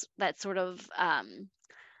that sort of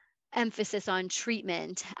emphasis on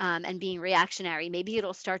treatment and being reactionary, maybe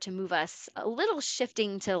it'll start to move us a little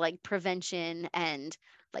shifting to like prevention and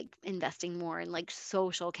like investing more in like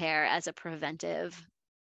social care as a preventive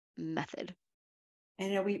method.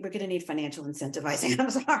 And we're going to need financial incentivizing. I'm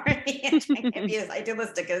sorry. I can't be as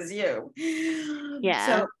idealistic as you. Yeah.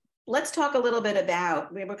 So let's talk a little bit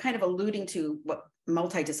about, we were kind of alluding to what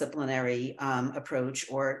multidisciplinary approach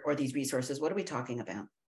or these resources. What are we talking about?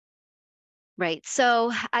 Right.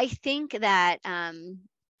 So I think that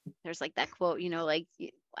there's like that quote, like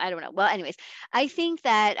I don't know. Well, anyways, I think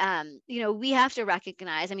that we have to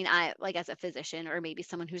recognize, I mean, I like as a physician or maybe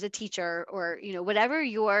someone who's a teacher or, whatever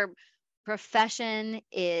your profession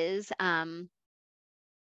is,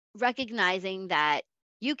 recognizing that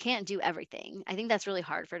you can't do everything. I think that's really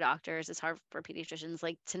hard for doctors. It's hard for pediatricians,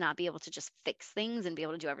 like to not be able to just fix things and be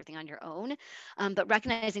able to do everything on your own. But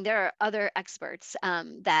recognizing there are other experts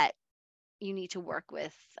that you need to work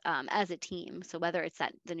with as a team. So whether it's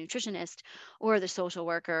the nutritionist or the social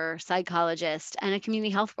worker, psychologist, and a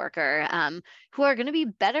community health worker who are going to be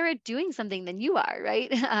better at doing something than you are,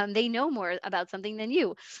 right? They know more about something than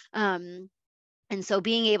you. And so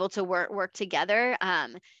being able to work together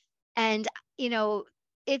and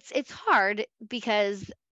it's hard because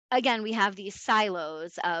again we have these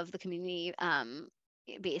silos of the community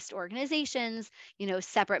based organizations,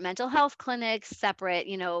 separate mental health clinics, separate,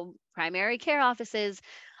 primary care offices.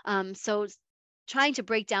 So trying to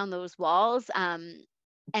break down those walls,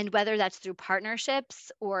 and whether that's through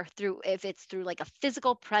partnerships or through if it's through like a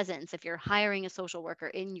physical presence, if you're hiring a social worker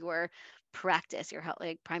in your practice, your health,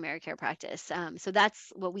 like primary care practice. So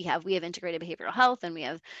that's what we have. We have integrated behavioral health and we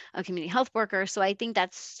have a community health worker. So I think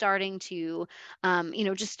that's starting to,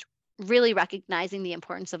 just really recognizing the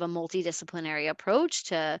importance of a multidisciplinary approach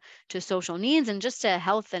to social needs and just to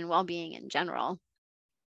health and well-being in general.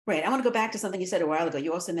 Right. I want to go back to something you said a while ago.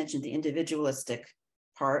 You also mentioned the individualistic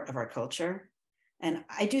part of our culture. And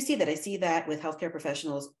I do see that. I see that with healthcare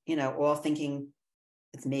professionals, all thinking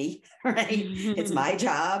it's me, right? It's my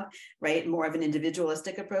job, right? More of an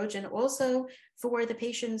individualistic approach. And also for the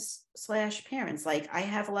patients / parents, like I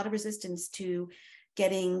have a lot of resistance to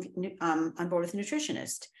getting on board with a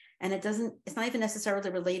nutritionist. And it's not even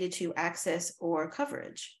necessarily related to access or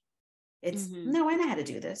coverage. It's no, I know how to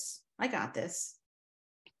do this. I got this.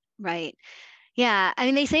 Right. Yeah. I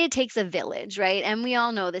mean, they say it takes a village, right? And we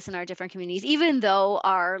all know this in our different communities, even though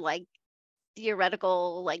our like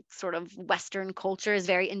theoretical, like sort of Western culture is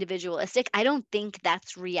very individualistic. I don't think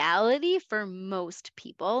that's reality for most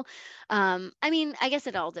people. I mean, I guess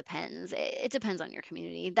it all depends. It depends on your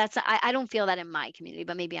community. I don't feel that in my community,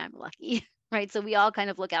 but maybe I'm lucky. Right. So we all kind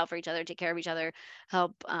of look out for each other, take care of each other,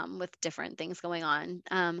 help with different things going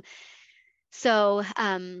on. So,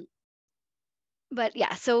 but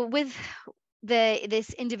yeah, so with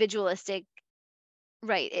this individualistic,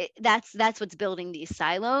 right, that's what's building these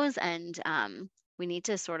silos, and we need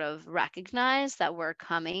to sort of recognize that we're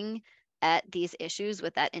coming at these issues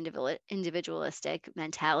with that individualistic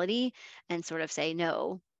mentality and sort of say,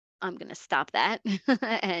 no, I'm going to stop that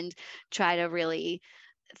and try to really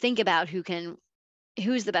think about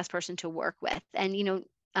who's the best person to work with. And,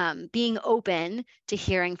 being open to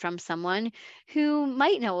hearing from someone who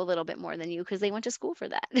might know a little bit more than you because they went to school for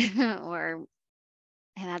that or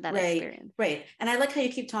have had that experience. Right. And I like how you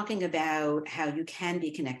keep talking about how you can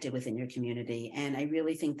be connected within your community. And I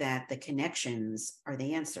really think that the connections are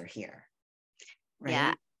the answer here. Right.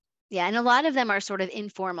 Yeah. Yeah, and a lot of them are sort of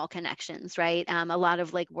informal connections, right? A lot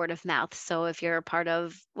of like word of mouth. So if you're a part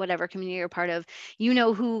of whatever community you're part of,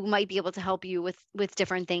 who might be able to help you with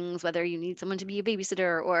different things, whether you need someone to be a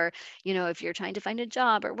babysitter or, if you're trying to find a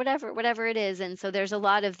job or whatever it is. And so there's a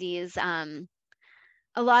lot of these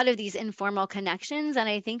informal connections, and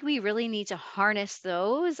I think we really need to harness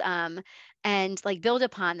those and like build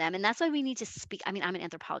upon them. And that's why we need to speak. I mean, I'm an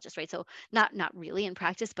anthropologist, right? So not really in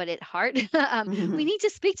practice, but at heart, we need to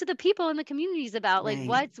speak to the people in the communities about like Right.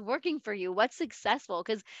 what's working for you, what's successful.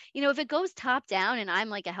 Because if it goes top down, and I'm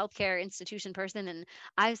like a healthcare institution person, and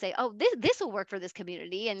I say, oh, this will work for this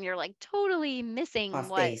community, and you're like totally missing Off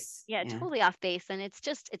what. base. Yeah, totally off base, and it's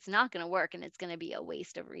not going to work, and it's going to be a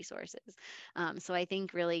waste of resources. So I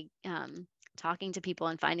think really talking to people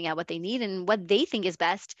and finding out what they need and what they think is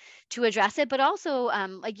best to address it. But also,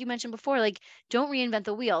 like you mentioned before, like don't reinvent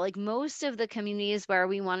the wheel. Like most of the communities where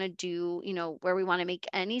we want to do, where we want to make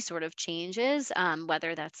any sort of changes,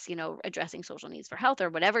 whether that's, addressing social needs for health or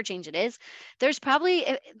whatever change it is, there's probably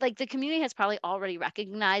like the community has probably already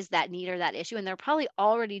recognized that need or that issue, and they're probably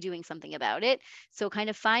already doing something about it. So kind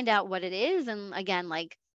of find out what it is. And again,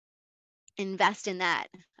 like invest in that.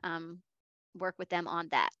 Work with them on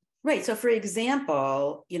that. Right. So for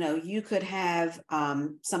example, you could have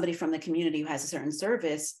somebody from the community who has a certain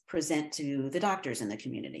service present to the doctors in the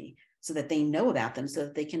community so that they know about them, so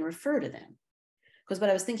that they can refer to them. Because what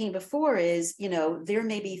I was thinking before is, there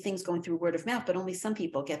may be things going through word of mouth, but only some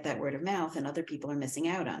people get that word of mouth and other people are missing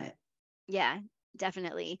out on it. Yeah,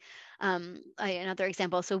 definitely. Another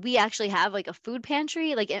example. So we actually have like a food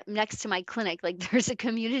pantry, like next to my clinic, like there's a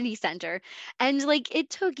community center. And like it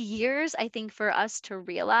took years, I think, for us to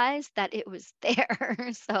realize that it was there.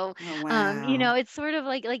 So, Oh, wow. it's sort of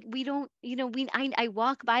like we don't, I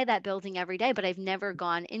walk by that building every day, but I've never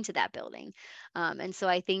gone into that building. And so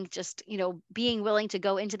I think just, being willing to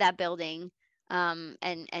go into that building,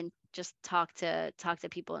 and just talk to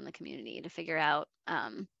people in the community to figure out,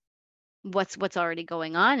 what's already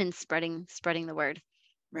going on and spreading the word.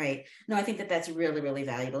 Right. No, I think that that's really, really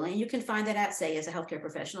valuable. And you can find that out, say, as a healthcare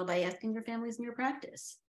professional by asking your families in your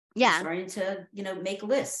practice and Yeah. starting to, make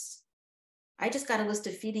lists. I just got a list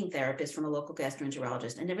of feeding therapists from a local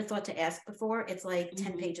gastroenterologist. I never thought to ask before. It's like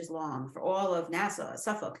 10 Mhm. pages long for all of Nassau,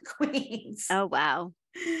 Suffolk, Queens. Oh, wow.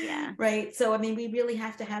 Yeah. Right. So, I mean, we really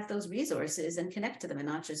have to have those resources and connect to them and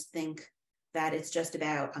not just think that it's just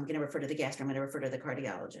about, I'm going to refer to the gastro, I'm going to refer to the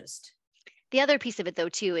cardiologist. The other piece of it though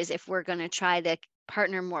too is if we're going to try to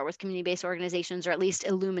partner more with community-based organizations or at least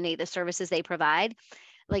illuminate the services they provide,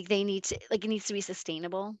 like it needs to be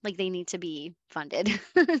sustainable. Like they need to be funded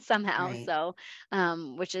somehow. Right. So,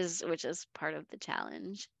 which is part of the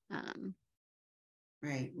challenge.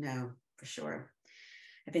 Right. No, for sure.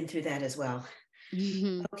 I've been through that as well.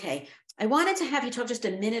 Mhm. Okay. I wanted to have you talk just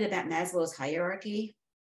a minute about Maslow's hierarchy.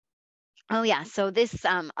 Oh yeah. So this,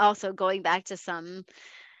 also going back to some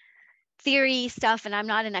theory stuff, and I'm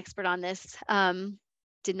not an expert on this.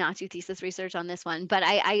 Did not do thesis research on this one, but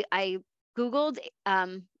I googled,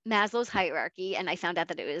 Maslow's hierarchy, and I found out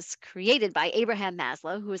that it was created by Abraham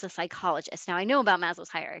Maslow, who was a psychologist. Now I know about Maslow's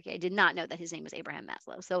hierarchy. I did not know that his name was Abraham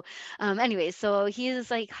Maslow. So, anyways, so he is a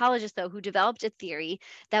psychologist though who developed a theory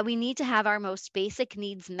that we need to have our most basic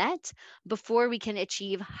needs met before we can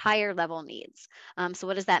achieve higher level needs. So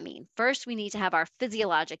what does that mean? First, we need to have our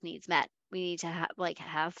physiologic needs met. We need to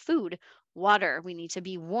have food, water. We need to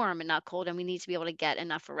be warm and not cold, and we need to be able to get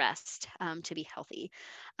enough rest, to be healthy.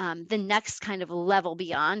 The next kind of level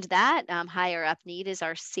beyond that, higher up need is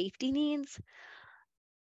our safety needs.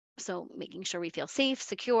 So making sure we feel safe,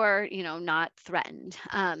 secure, not threatened.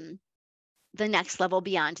 The next level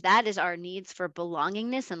beyond that is our needs for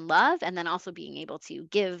belongingness and love, and then also being able to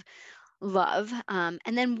give love. And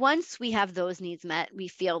then once we have those needs met, we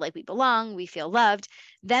feel like we belong, we feel loved,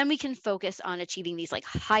 then we can focus on achieving these like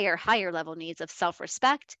higher level needs of self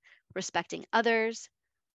respect, respecting others.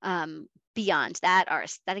 Um, Beyond that, our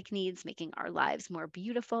aesthetic needs, making our lives more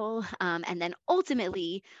beautiful. And then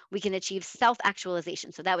ultimately, we can achieve self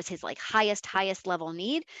actualization. So that was his like highest level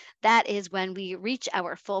need. That is when we reach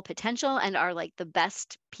our full potential and are like the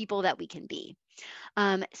best people that we can be.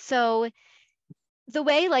 So the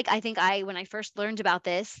way like I think when I first learned about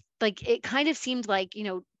this, like it kind of seemed like,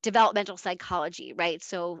 developmental psychology, right?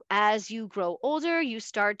 So as you grow older, you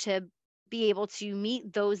start to be able to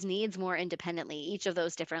meet those needs more independently, each of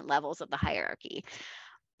those different levels of the hierarchy.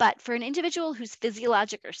 But for an individual whose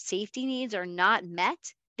physiologic or safety needs are not met,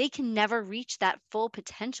 they can never reach that full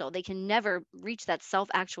potential. They can never reach that self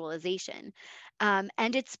actualization.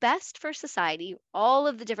 And it's best for society, all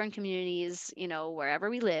of the different communities, wherever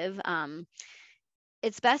we live.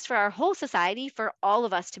 It's best for our whole society for all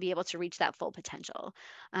of us to be able to reach that full potential.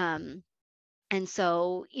 Um, and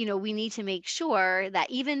so, we need to make sure that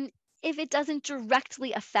even if it doesn't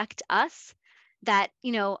directly affect us, that,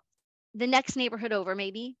 the next neighborhood over,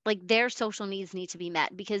 maybe like their social needs need to be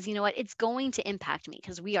met because you know what? It's going to impact me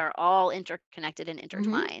because we are all interconnected and Mm-hmm.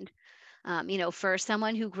 intertwined. For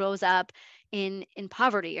someone who grows up in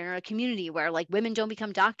poverty or in a community where like women don't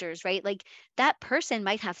become doctors, right? Like that person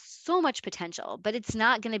might have so much potential, but it's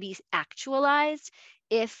not going to be actualized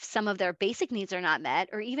if some of their basic needs are not met,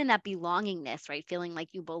 or even that belongingness, right? Feeling like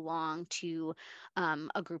you belong to,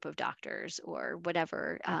 a group of doctors or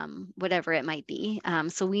whatever it might be.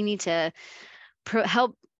 So we need to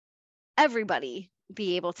help everybody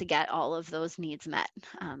be able to get all of those needs met,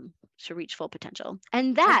 to reach full potential.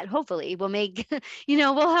 And that hopefully will make,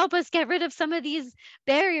 will help us get rid of some of these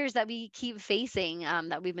barriers that we keep facing,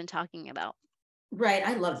 that we've been talking about. Right.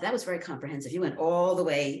 I love that. Was very comprehensive. You went all the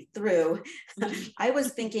way through. I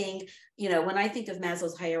was thinking, when I think of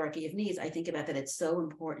Maslow's hierarchy of needs, I think about that it's so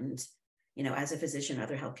important, as a physician or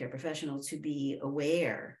other healthcare professional to be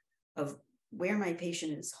aware of where my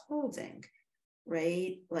patient is holding,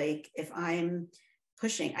 right? Like if I'm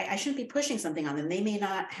pushing. I shouldn't be pushing something on them. They may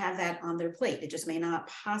not have that on their plate. It just may not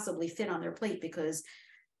possibly fit on their plate because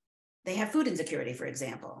they have food insecurity, for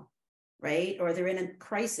example, right? Or they're in a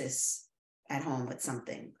crisis at home with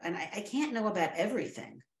something. And I can't know about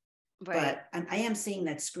everything, Right. but I am seeing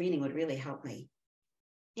that screening would really help me.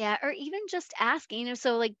 Yeah, or even just asking,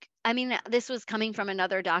 so like, I mean, this was coming from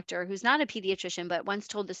another doctor who's not a pediatrician, but once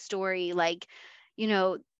told the story, like,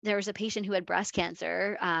 there was a patient who had breast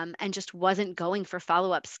cancer, and just wasn't going for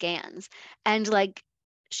follow-up scans. And like,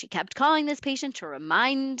 she kept calling this patient to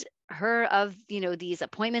remind her of, these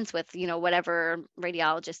appointments with, whatever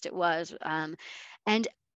radiologist it was. And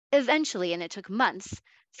eventually, and it took months,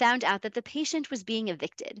 found out that the patient was being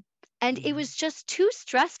evicted. And it Mhm. was just too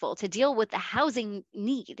stressful to deal with the housing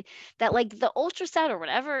need, that like the ultrasound or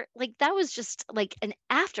whatever, like that was just like an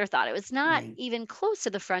afterthought. It was not Right. even close to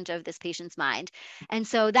the front of this patient's mind. And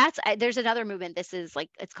so there's another movement. This is like,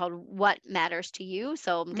 it's called What Matters to You.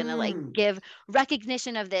 So I'm going to like Mm. give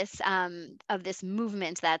recognition of this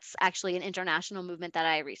movement. That's actually an international movement that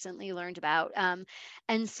I recently learned about.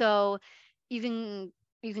 And so you can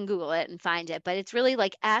you can Google it and find it, but it's really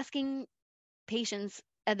like asking patients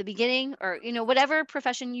at the beginning, or whatever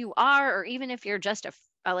profession you are, or even if you're just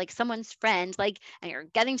like someone's friend, like, and you're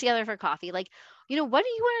getting together for coffee, like, what do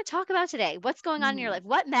you want to talk about today? What's going on in your Mm. life?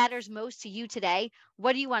 What matters most to you today?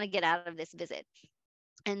 What do you want to get out of this visit?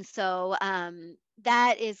 And so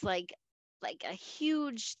that is like a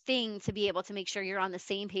huge thing, to be able to make sure you're on the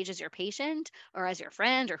same page as your patient, or as your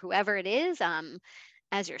friend, or whoever it is,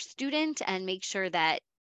 as your student, and make sure that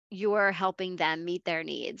you're helping them meet their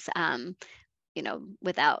needs,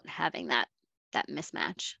 without having that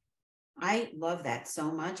mismatch. I love that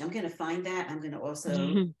so much. I'm going to find that. I'm going to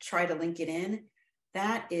also try to link it in.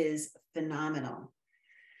 That is phenomenal.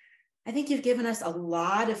 I think you've given us a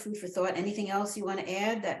lot of food for thought. Anything else you want to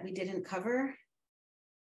add that we didn't cover?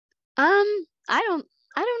 I don't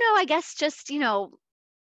know. I guess just,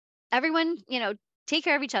 everyone, take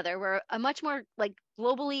care of each other. We're a much more like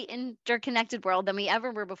globally interconnected world than we ever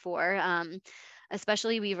were before.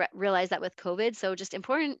 Especially we realize that with COVID. So just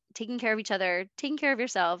important, taking care of each other, taking care of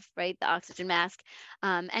yourself, right? The oxygen mask.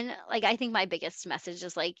 And like, I think my biggest message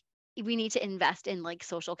is like, we need to invest in like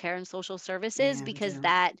social care and social services, Yeah, we because do.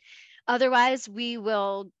 that otherwise we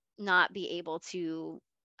will not be able to,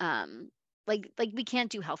 um, like we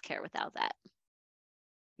can't do healthcare without that.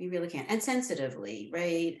 We really can. And sensitively,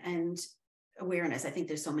 right? And awareness. I think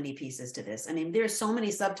there's so many pieces to this. I mean, there's so many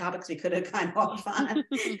subtopics we could have gone off on.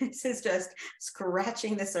 This is just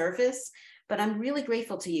scratching the surface. But I'm really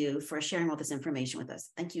grateful to you for sharing all this information with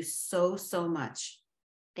us. Thank you so, so much.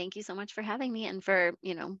 Thank you so much for having me, and for,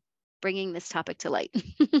 bringing this topic to light.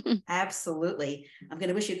 Absolutely. I'm going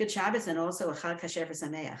to wish you a good Shabbos and also a Chag Kasher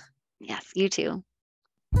V'Sameach. Yes, you too.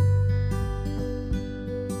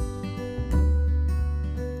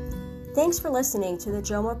 Thanks for listening to the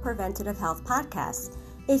JOMA Preventative Health Podcast.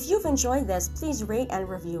 If you've enjoyed this, please rate and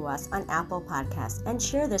review us on Apple Podcasts and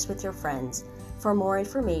share this with your friends. For more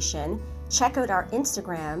information, check out our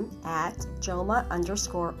Instagram at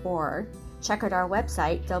JOMA_org. Check out our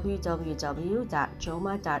website,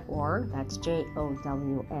 www.joma.org, that's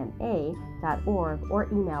JOWMA.org, or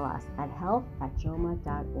email us at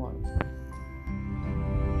health@joma.org.